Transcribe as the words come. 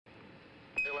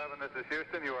this is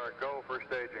Houston. You are go for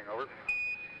staging. Over.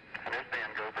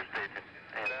 Understand, go for staging.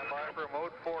 Stand by for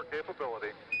mode 4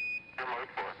 capability. For mode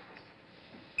 4.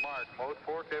 Mark, mode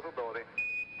 4 capability.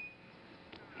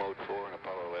 Mode 4 and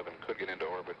Apollo 11 could get into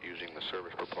orbit using the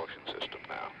service propulsion system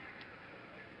now.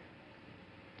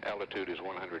 Altitude is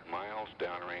 100 miles,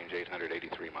 downrange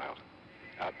 883 miles.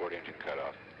 Outboard engine cut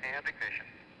off. And ignition.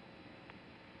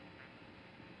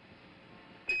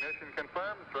 Ignition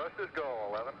confirmed. Thrust is go,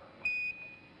 11.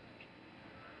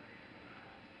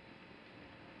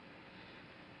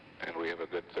 And we have a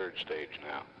good third stage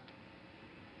now.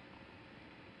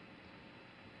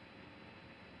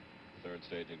 Third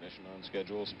stage ignition on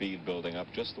schedule, speed building up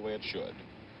just the way it should.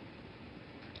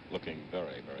 Looking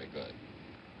very, very good.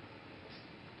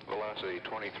 Velocity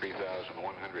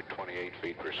 23,128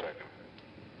 feet per second.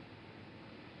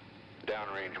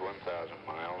 Downrange 1,000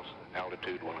 miles,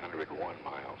 altitude 101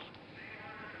 miles.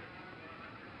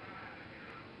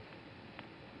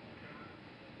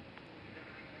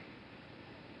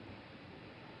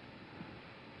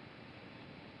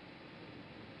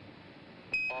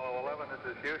 Apollo 11, this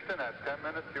is Houston. At 10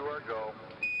 minutes, you are go.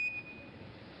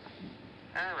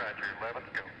 Roger, 11,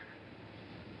 go.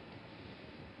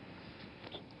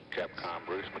 Capcom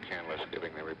Bruce McCandless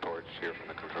giving the reports here from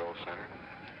the control center.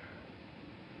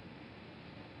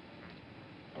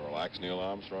 A relaxed Neil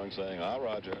Armstrong saying,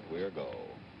 roger, we're go.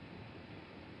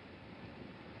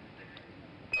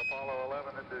 Apollo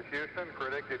 11, this is Houston.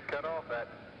 Predicted cutoff at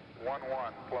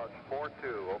 11 plus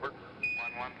 42. Over.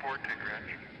 1142,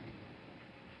 Roger.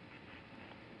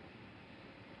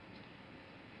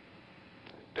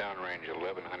 Downrange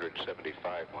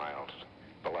 1,175 miles.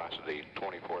 Velocity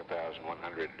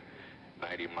 24,190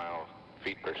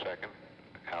 feet per second.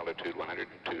 Altitude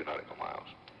 102 nautical miles.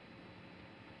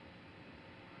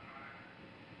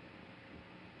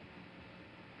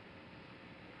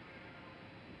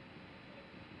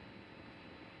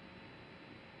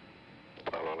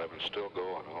 Apollo 11 still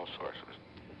go on all sources.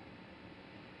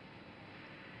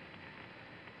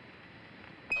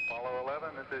 Apollo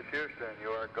 11, this is Houston. You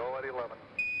are go at 11.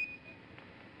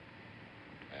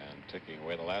 And ticking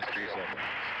away the last 2 seconds.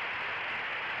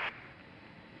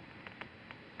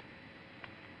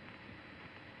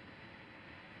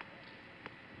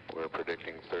 We're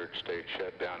predicting third stage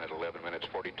shutdown at 11 minutes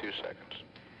 42 seconds.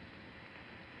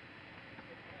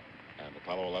 And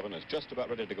Apollo 11 is just about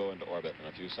ready to go into orbit in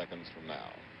a few seconds from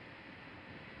now.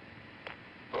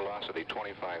 Velocity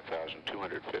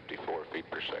 25,254 feet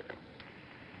per second.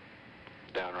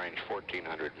 Downrange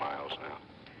 1,400 miles now.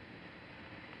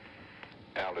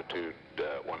 Altitude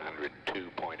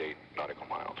 102.8 nautical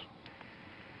miles.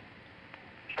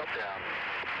 Shutdown.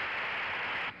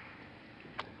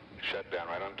 Shutdown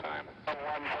right on time. 1.4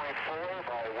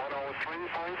 by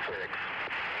 103.6.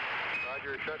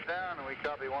 Roger, shut down, and we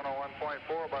copy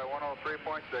 101.4 by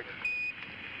 103.6.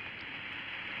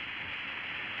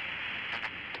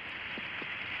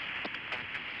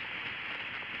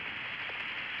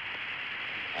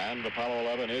 And Apollo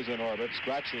 11 is in orbit.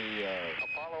 Scratchy.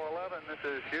 Apollo 11, this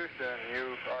is Houston.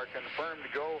 You are confirmed to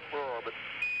go for orbit.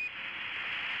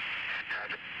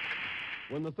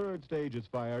 When the third stage is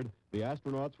fired, the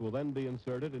astronauts will then be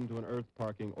inserted into an Earth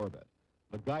parking orbit.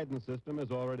 The guidance system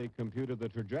has already computed the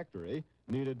trajectory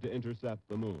needed to intercept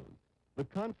the moon. The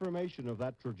confirmation of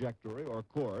that trajectory or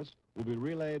course will be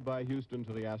relayed by Houston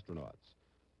to the astronauts.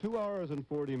 2 hours and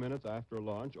 40 minutes after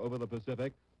launch over the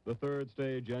Pacific, the third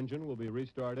stage engine will be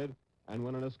restarted, and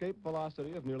when an escape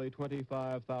velocity of nearly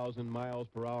 25,000 miles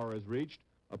per hour is reached,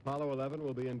 Apollo 11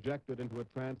 will be injected into a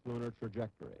translunar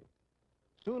trajectory.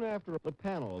 Soon after, the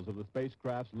panels of the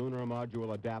spacecraft's lunar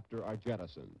module adapter are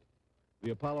jettisoned. The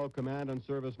Apollo Command and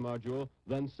Service Module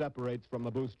then separates from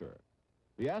the booster.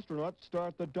 The astronauts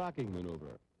start the docking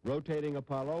maneuver, rotating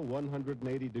Apollo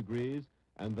 180 degrees,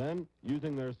 and then,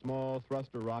 using their small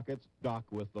thruster rockets, dock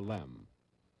with the LEM.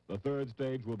 The third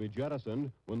stage will be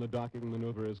jettisoned when the docking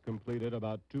maneuver is completed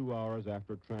about 2 hours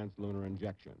after translunar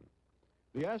injection.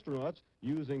 The astronauts,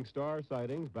 using star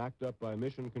sightings backed up by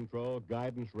mission control,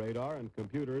 guidance radar, and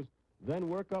computers, then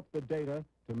work up the data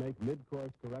to make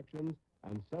mid-course corrections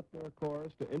and set their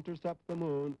course to intercept the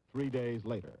moon 3 days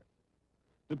later.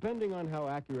 Depending on how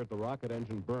accurate the rocket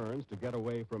engine burns to get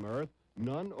away from Earth,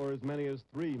 none or as many as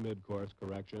 3 mid-course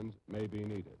corrections may be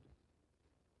needed.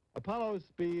 Apollo's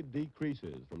speed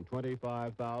decreases from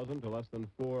 25,000 to less than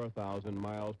 4,000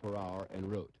 miles per hour en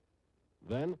route.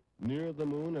 Then, near the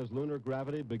moon, as lunar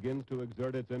gravity begins to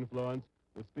exert its influence,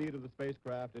 the speed of the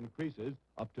spacecraft increases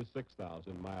up to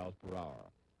 6,000 miles per hour.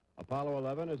 Apollo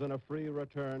 11 is in a free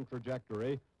return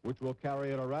trajectory, which will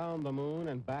carry it around the moon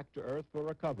and back to Earth for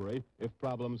recovery if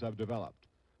problems have developed.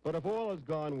 But if all has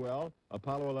gone well,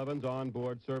 Apollo 11's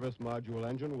onboard service module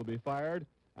engine will be fired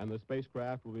and the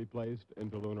spacecraft will be placed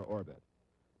into lunar orbit.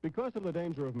 Because of the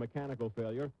danger of mechanical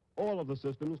failure, all of the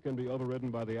systems can be overridden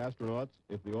by the astronauts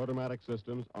if the automatic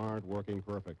systems aren't working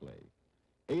perfectly.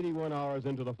 81 hours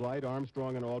into the flight,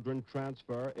 Armstrong and Aldrin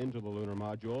transfer into the lunar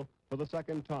module for the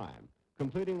second time,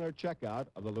 completing their checkout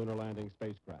of the lunar landing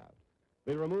spacecraft.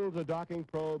 They remove the docking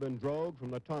probe and drogue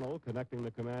from the tunnel connecting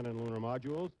the command and lunar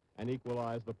modules and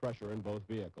equalize the pressure in both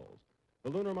vehicles. The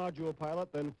lunar module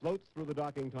pilot then floats through the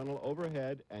docking tunnel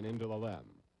overhead and into the LEM.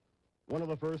 One of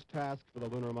the first tasks for the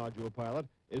lunar module pilot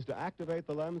is to activate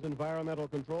the LEM's environmental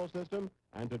control system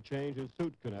and to change his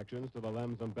suit connections to the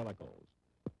LEM's umbilicals.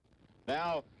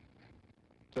 Now,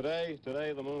 today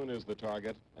the moon is the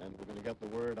target, and we're going to get the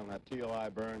word on that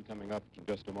TLI burn coming up in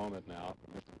just a moment now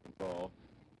from Mission Control.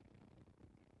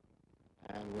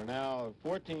 And we're now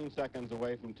 14 seconds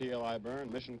away from TLI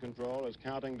burn. Mission Control is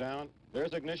counting down.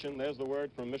 There's ignition. There's the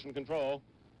word from Mission Control.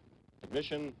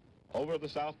 Ignition over the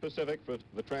South Pacific for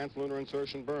the translunar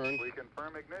insertion burn. We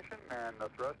confirm ignition, and the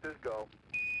thrust is go.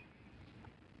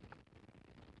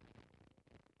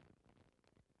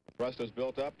 Thrust is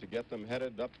built up to get them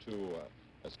headed up to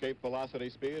escape velocity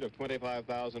speed of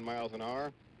 25,000 miles an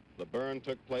hour. The burn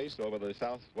took place over the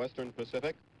southwestern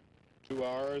Pacific, 2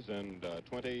 hours and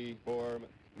 24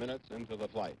 minutes into the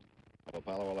flight of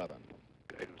Apollo 11.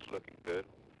 Guidance looking good.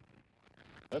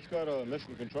 Let's go to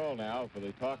Mission Control now for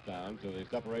the talk down to the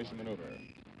separation maneuver.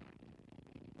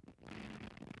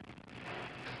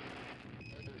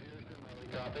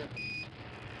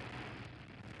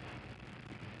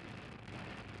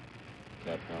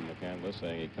 Capcom McCandless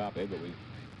saying he copied, but we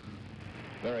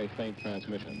very faint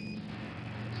transmission.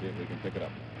 Let's see if we can pick it up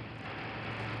now.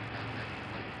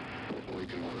 We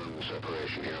confirm the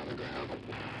separation here on the ground.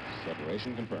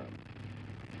 Separation confirmed.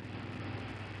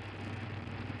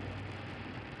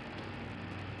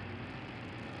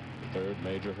 The third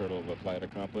major hurdle of the flight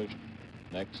accomplished.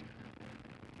 Next,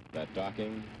 that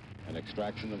docking and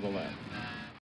extraction of the LEM.